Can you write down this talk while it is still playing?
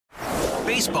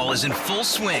Baseball is in full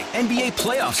swing. NBA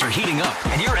playoffs are heating up,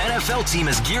 and your NFL team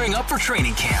is gearing up for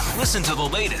training camp. Listen to the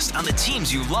latest on the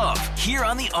teams you love here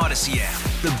on the Odyssey app.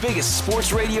 The biggest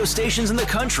sports radio stations in the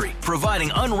country,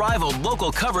 providing unrivaled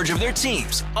local coverage of their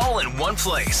teams, all in one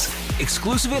place.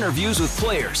 Exclusive interviews with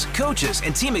players, coaches,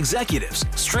 and team executives,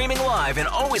 streaming live and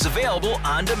always available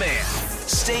on demand.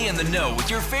 Stay in the know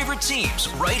with your favorite teams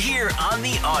right here on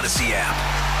the Odyssey app.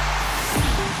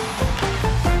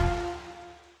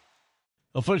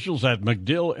 Officials at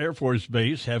MacDill Air Force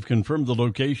Base have confirmed the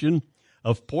location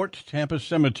of Port Tampa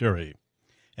Cemetery,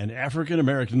 an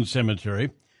African-American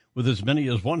cemetery with as many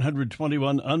as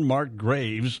 121 unmarked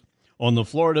graves on the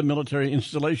Florida military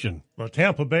installation. The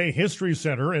Tampa Bay History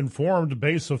Center informed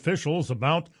base officials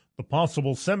about the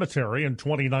possible cemetery in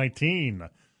 2019.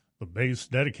 The base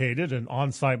dedicated an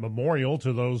on-site memorial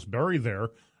to those buried there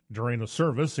during a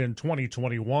service in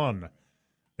 2021.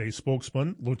 Base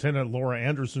spokesman Lieutenant Laura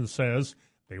Anderson says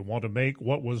they want to make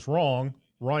what was wrong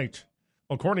right.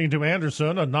 According to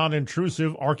Anderson, a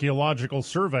non-intrusive archaeological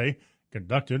survey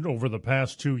conducted over the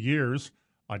past 2 years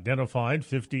identified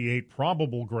 58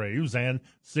 probable graves and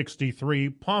 63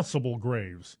 possible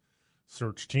graves.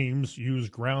 Search teams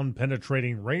used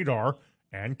ground-penetrating radar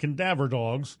and cadaver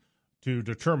dogs to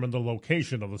determine the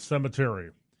location of the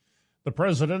cemetery. The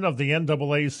president of the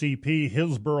NAACP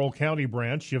Hillsborough County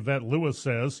branch, Yvette Lewis,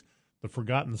 says the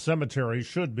forgotten cemetery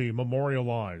should be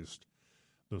memorialized.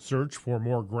 The search for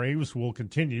more graves will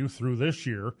continue through this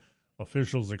year.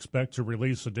 Officials expect to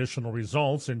release additional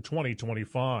results in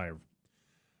 2025.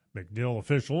 MacDill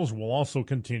officials will also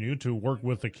continue to work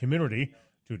with the community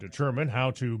to determine how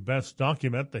to best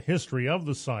document the history of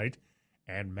the site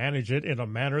and manage it in a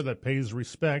manner that pays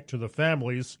respect to the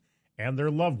families and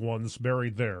their loved ones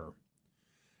buried there.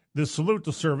 This Salute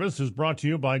to Service is brought to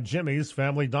you by Jimmy's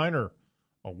Family Diner,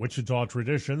 a Wichita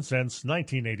tradition since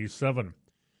 1987.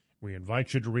 We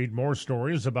invite you to read more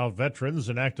stories about veterans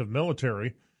and active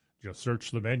military. Just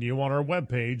search the menu on our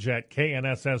webpage at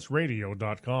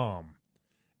knssradio.com.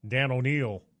 Dan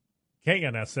O'Neill,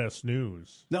 KNSS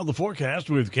News. Now the forecast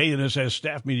with KNSS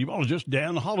staff meteorologist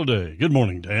Dan Holliday. Good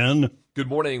morning, Dan. Good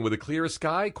morning. With a clear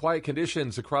sky, quiet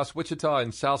conditions across Wichita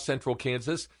and south central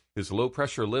Kansas. As low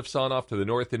pressure lifts on off to the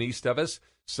north and east of us.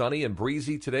 Sunny and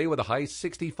breezy today with a high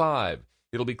 65.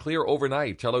 It'll be clear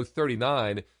overnight, low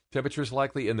 39. Temperatures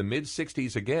likely in the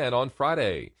mid-60s again on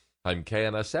Friday. I'm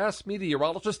KNSS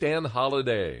meteorologist Dan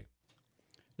Holliday.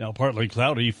 Now partly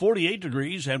cloudy, 48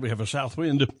 degrees, and we have a south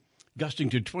wind gusting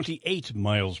to 28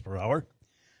 miles per hour.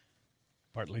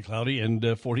 Partly cloudy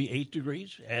and 48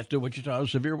 degrees at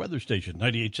Wichita's Severe Weather Station,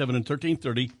 98.7 and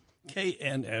 1330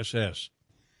 KNSS.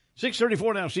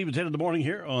 6:34 now, Steve, at 10 in the morning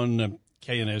here on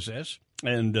KNSS.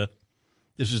 And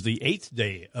this is the 8th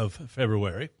day of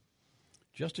February.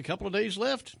 Just a couple of days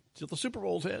left till the Super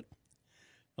Bowl's hit.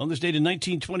 On this date in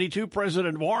 1922,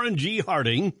 President Warren G.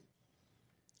 Harding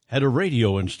had a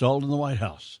radio installed in the White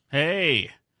House.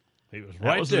 Hey. He was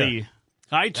right there.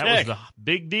 High tech. That was a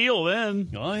big deal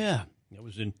then. Oh, yeah. That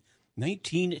was in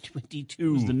 1922.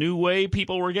 It was the new way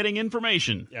people were getting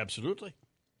information. Absolutely.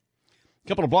 A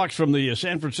couple of blocks from the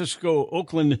San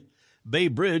Francisco-Oakland Bay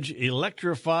Bridge,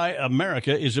 Electrify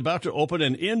America is about to open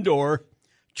an indoor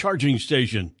charging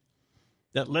station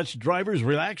that lets drivers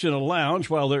relax in a lounge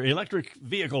while their electric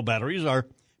vehicle batteries are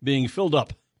being filled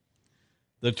up.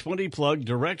 The 20-plug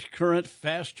direct current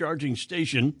fast charging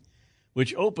station,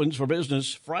 which opens for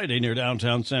business Friday near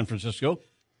downtown San Francisco,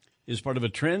 is part of a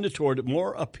trend toward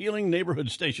more appealing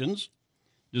neighborhood stations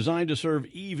designed to serve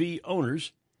EV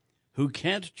owners who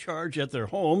can't charge at their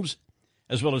homes,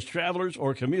 as well as travelers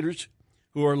or commuters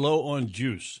who are low on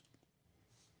juice.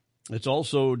 It's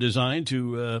also designed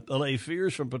to allay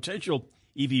fears from potential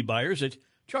EV buyers that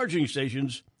charging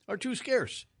stations are too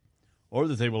scarce or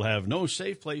that they will have no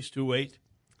safe place to wait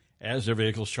as their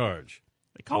vehicles charge.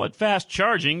 They call it fast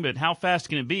charging, but how fast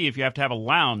can it be if you have to have a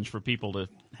lounge for people to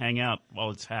hang out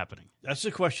while it's happening? That's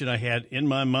the question I had in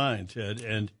my mind, Ted,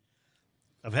 and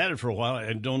I've had it for a while.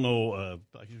 I don't know.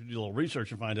 I can do a little research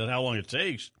and find out how long it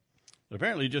takes. But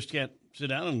apparently, you just can't sit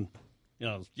down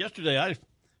and, yesterday I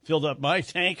filled up my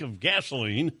tank of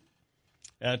gasoline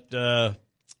at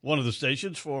one of the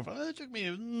stations for, it took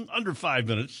me under 5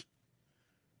 minutes.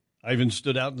 I even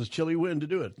stood out in the chilly wind to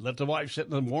do it. Let the wife sit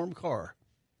in the warm car.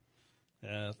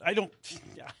 I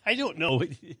don't know.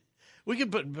 We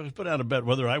can put out a bet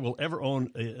whether I will ever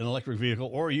own an electric vehicle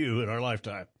or you in our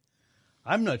lifetime.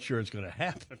 I'm not sure it's going to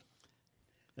happen.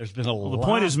 There's been a lot. The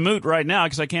point is moot right now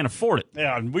because I can't afford it.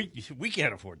 Yeah, and we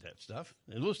can't afford that stuff.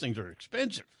 And those things are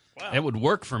expensive. Wow. It would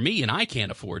work for me, and I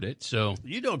can't afford it. So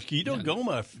you don't go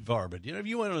much far, but if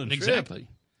you went on a trip, exactly,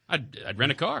 I'd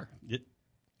rent a car.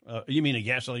 You mean a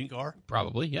gasoline car?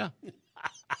 Probably, yeah.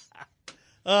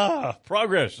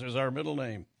 Progress is our middle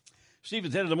name. Steve,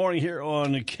 it's 10 in the morning here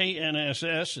on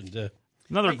KNSS. And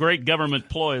another great government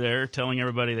ploy there, telling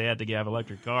everybody they had to have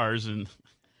electric cars, and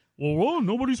well,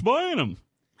 nobody's buying them.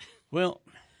 Well,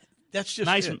 that's just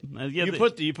nice. It. Yeah,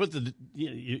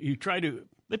 you try to.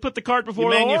 They put the cart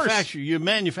before the horse. You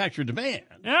manufacture demand.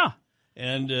 Yeah,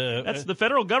 and that's the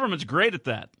federal government's great at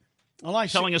that. Well,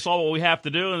 telling us all what we have to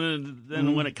do, and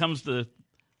then when it comes to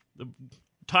the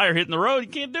tire hitting the road, you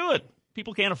can't do it.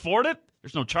 People can't afford it.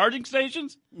 There's no charging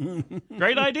stations.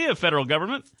 Great idea, federal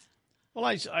government. Well,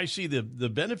 I see the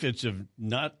benefits of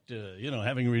not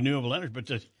having renewable energy,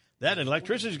 but that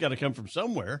electricity's got to come from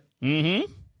somewhere.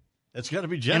 Mm-hmm. That's got to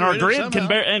be generated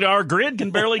and our grid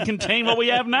can barely contain what we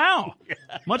have now,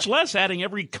 much less adding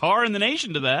every car in the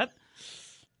nation to that.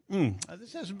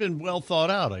 This hasn't been well thought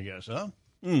out, I guess, huh?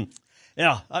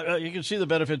 Yeah, you can see the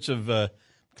benefits of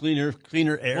cleaner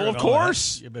air. Well, of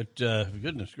course. Yeah, but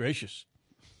goodness gracious,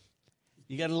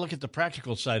 you got to look at the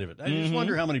practical side of it. I just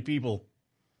wonder how many people.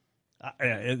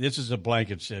 This is a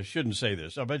blanket. Shouldn't say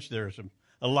this. I bet you there are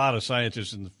a lot of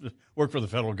scientists work for the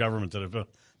federal government that have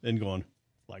been going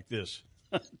like this.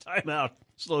 Time out.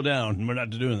 Slow down. We're not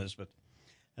doing this, but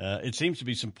it seems to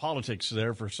be some politics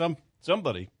there for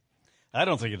somebody. I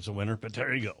don't think it's a winner, but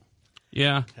there you go.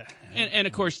 Yeah, and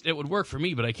of course it would work for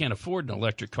me, but I can't afford an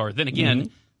electric car. Then again,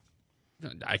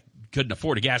 I couldn't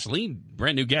afford a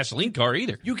brand new gasoline car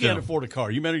either. You can't afford a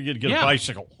car. You better get a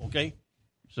bicycle, okay?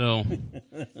 So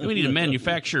we need to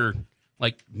manufacture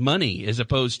like money as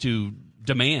opposed to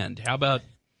demand. How about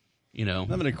I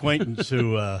have an acquaintance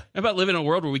who. How about living in a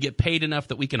world where we get paid enough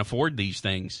that we can afford these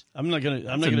things? I'm not going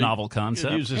to. Novel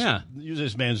concept. Use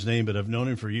this man's name, but I've known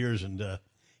him for years, and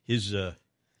his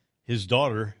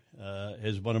daughter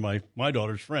is one of my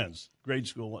daughter's friends, grade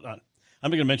school, whatnot. I'm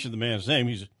not going to mention the man's name.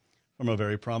 He's from a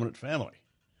very prominent family,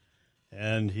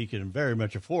 and he can very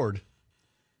much afford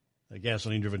a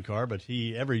gasoline-driven car, but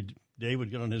he every day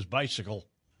would get on his bicycle.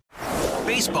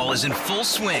 Baseball is in full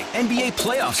swing. NBA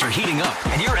playoffs are heating up,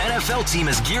 and your NFL team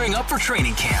is gearing up for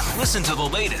training camp. Listen to the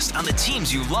latest on the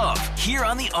teams you love here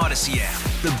on the Odyssey app.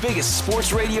 The biggest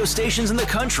sports radio stations in the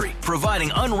country,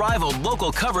 providing unrivaled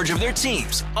local coverage of their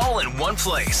teams, all in one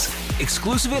place.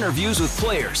 Exclusive interviews with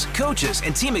players, coaches,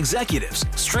 and team executives,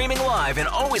 streaming live and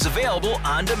always available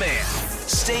on demand.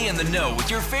 Stay in the know with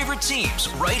your favorite teams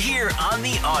right here on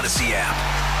the Odyssey app.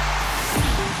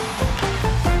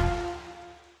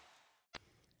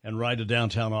 And ride to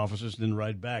downtown offices, and then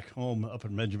ride back home up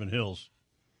in Benjamin Hills.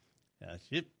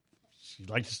 He'd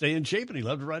like to stay in shape, and he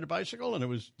loved to ride a bicycle, and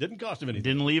it didn't cost him anything.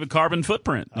 Didn't leave a carbon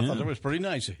footprint. I thought that was pretty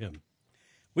nice of him.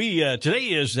 Today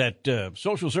is that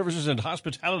Social Services and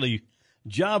Hospitality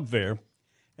Job Fair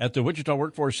at the Wichita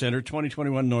Workforce Center,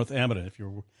 2021 North Amity. If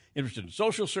you're interested in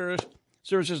social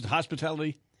services and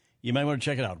hospitality, you might want to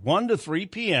check it out. 1 to 3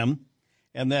 p.m.,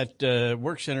 and that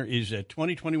work center is at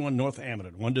 2021 North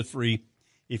Amity, 1 to 3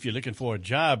 if you're looking for a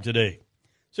job today.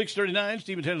 6:39,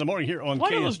 Steve and 10 in the morning here on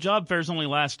Why do those job fairs only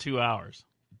last 2 hours?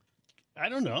 I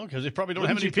don't know, because they probably don't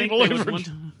have any people looking for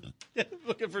jobs.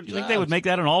 You think they would make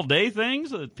that an all-day thing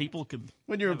so that people could...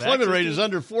 When your employment rate is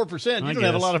under 4%, you don't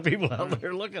have a lot of people out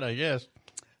there looking, I guess.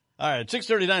 All right,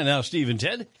 6:39 now, Steve and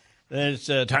Ted. It's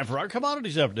time for our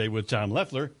Commodities Update with Tom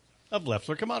Leffler of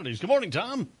Leffler Commodities. Good morning,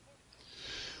 Tom.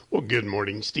 Well, good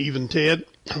morning, Steve and Ted.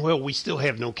 Well, we still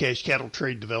have no cash cattle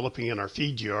trade developing in our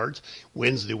feed yards.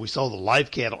 Wednesday, we saw the live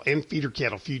cattle and feeder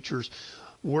cattle futures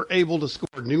were able to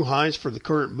score new highs for the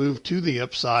current move to the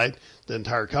upside. The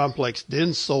entire complex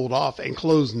then sold off and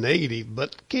closed negative,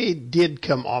 but did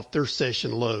come off their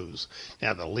session lows.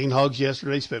 Now, the lean hogs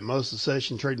yesterday spent most of the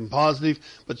session trading positive,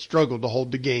 but struggled to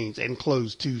hold the gains and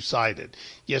closed two-sided.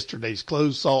 Yesterday's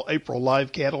close saw April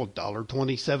live cattle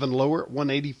 $1.27 lower at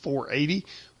 $184.80.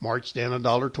 March down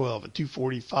 $1.12 at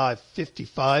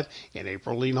 $245.55, and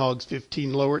April lean hogs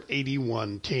 15 lower at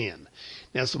 $81.10.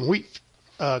 Now, some wheat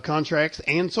contracts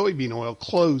and soybean oil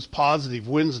closed positive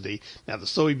Wednesday. Now, the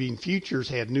soybean futures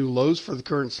had new lows for the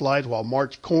current slide, while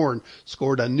March corn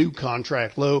scored a new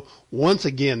contract low. Once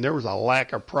again, there was a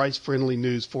lack of price-friendly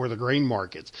news for the grain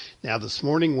markets. Now, this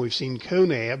morning, we've seen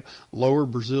CONAB lower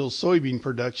Brazil's soybean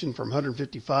production from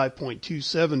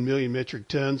 155.27 million metric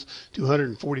tons to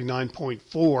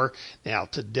 149.4. Now,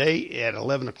 today at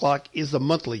 11 o'clock is the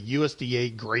monthly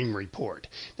USDA grain report.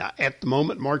 Now, at the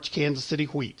moment, March Kansas City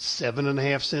wheat, 7.5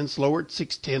 1.5 cents lower at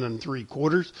 6.10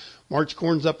 3/4. March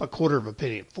corn's up 1/4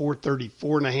 penny at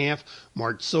 4.34 1/2.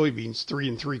 March soybeans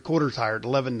 3 3/4 higher at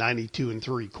 11.92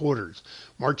 3/4.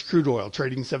 March crude oil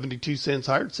trading 72 cents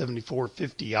higher at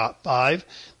 74.55.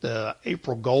 The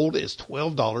April gold is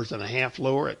 $12.50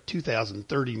 lower at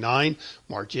 2,039.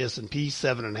 March S&P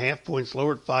 7.5 points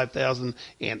lower at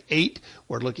 5,008.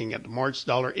 We're looking at the March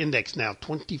dollar index now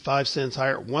 25 cents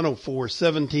higher at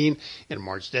 104.17, and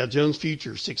March Dow Jones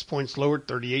futures 6 points lower at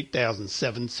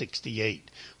 38,768.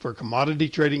 For commodity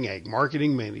trading, ag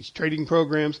marketing, managed trading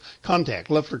programs,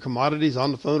 contact Leffler Commodities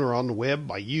on the phone or on the web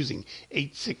by using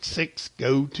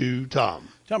 866-GO-TO-TOM.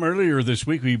 Tom, earlier this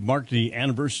week we marked the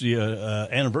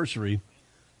anniversary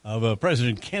of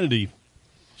President Kennedy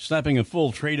slapping a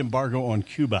full trade embargo on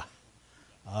Cuba.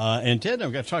 And Ted,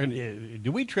 I've got talking.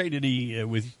 Do we trade any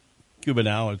with Cuba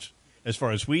now as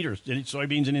far as wheat or any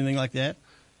soybeans, anything like that?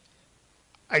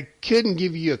 I couldn't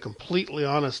give you a completely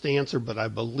honest answer, but I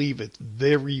believe it's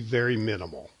very, very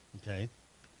minimal. Okay.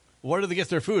 Where do they get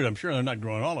their food? I'm sure they're not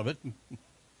growing all of it.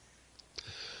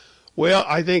 Well,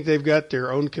 I think they've got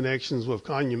their own connections with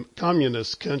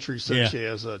communist countries such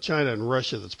as China and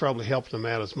Russia that's probably helped them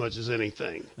out as much as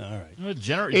anything. All right.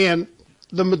 And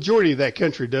the majority of that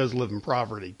country does live in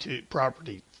poverty too.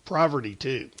 Poverty,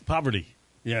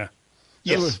 yeah.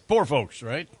 Yes. Poor folks,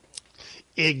 right?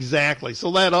 Exactly. So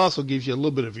that also gives you a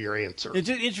little bit of your answer. It's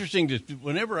interesting that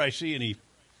whenever I see any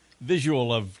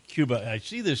visual of Cuba, I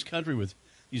see this country with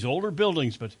these older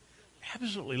buildings, but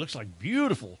absolutely looks like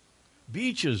beautiful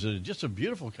beaches and just a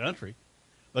beautiful country.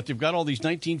 But they've got all these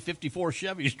 1954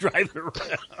 Chevys driving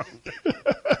around.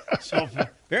 So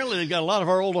apparently they've got a lot of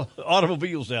our old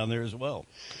automobiles down there as well.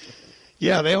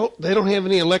 Yeah, they don't have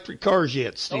any electric cars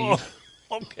yet, Steve. Oh,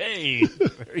 okay.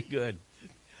 Very good.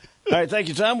 All right, thank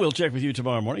you, Tom. We'll check with you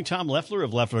tomorrow morning. Tom Leffler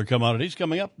of Leffler Commodities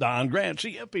coming up. Don Grant,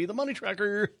 CFP, the Money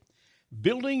Tracker,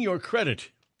 building your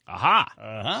credit.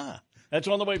 Aha. That's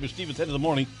on the way with Steve at 10 in the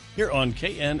morning here on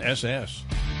KNSS.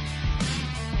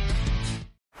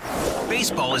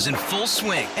 Baseball is in full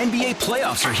swing. NBA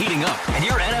playoffs are heating up, and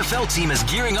your NFL team is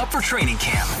gearing up for training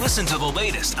camp. Listen to the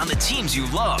latest on the teams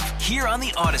you love here on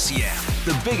the Odyssey app.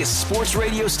 The biggest sports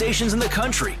radio stations in the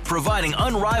country, providing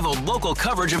unrivaled local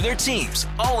coverage of their teams,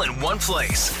 all in one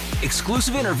place.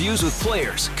 Exclusive interviews with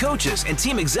players, coaches, and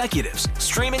team executives,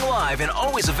 streaming live and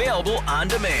always available on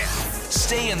demand.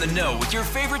 Stay in the know with your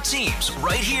favorite teams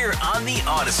right here on the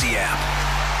Odyssey app.